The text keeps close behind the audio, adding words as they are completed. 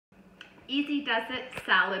Easy Does It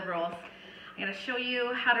salad rolls. I'm going to show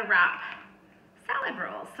you how to wrap salad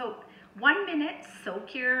rolls. So 1 minute,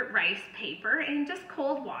 soak your rice paper in just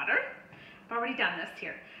cold water. I've already done this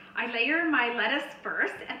here. I layer my lettuce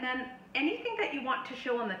first, and then anything that you want to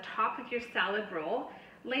show on the top of your salad roll,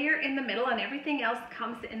 layer in the middle, and everything else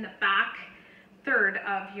comes in the back third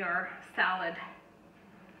of your salad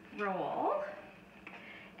roll.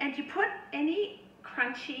 And you put any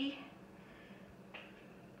crunchy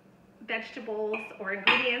vegetables or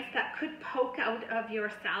ingredients that could poke out of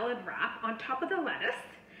your salad wrap on top of the lettuce,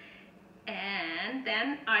 and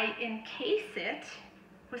then I encase it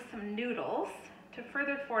with some noodles to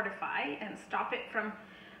further fortify and stop it from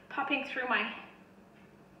popping through my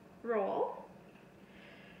roll.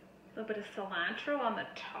 A little bit of cilantro on the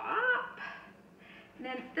top. And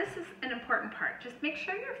then this is an important part. Just make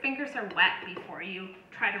sure your fingers are wet before you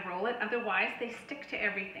try to roll it, otherwise they stick to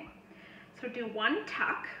everything. So do one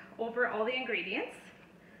tuck over all the ingredients,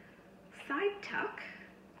 side tuck,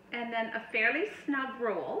 and then a fairly snug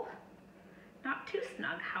roll. Not too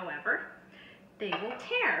snug, however. They will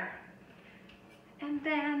tear. And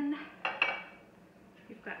then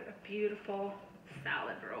you've got a beautiful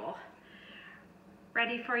salad roll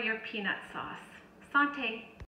ready for your peanut sauce. Santé!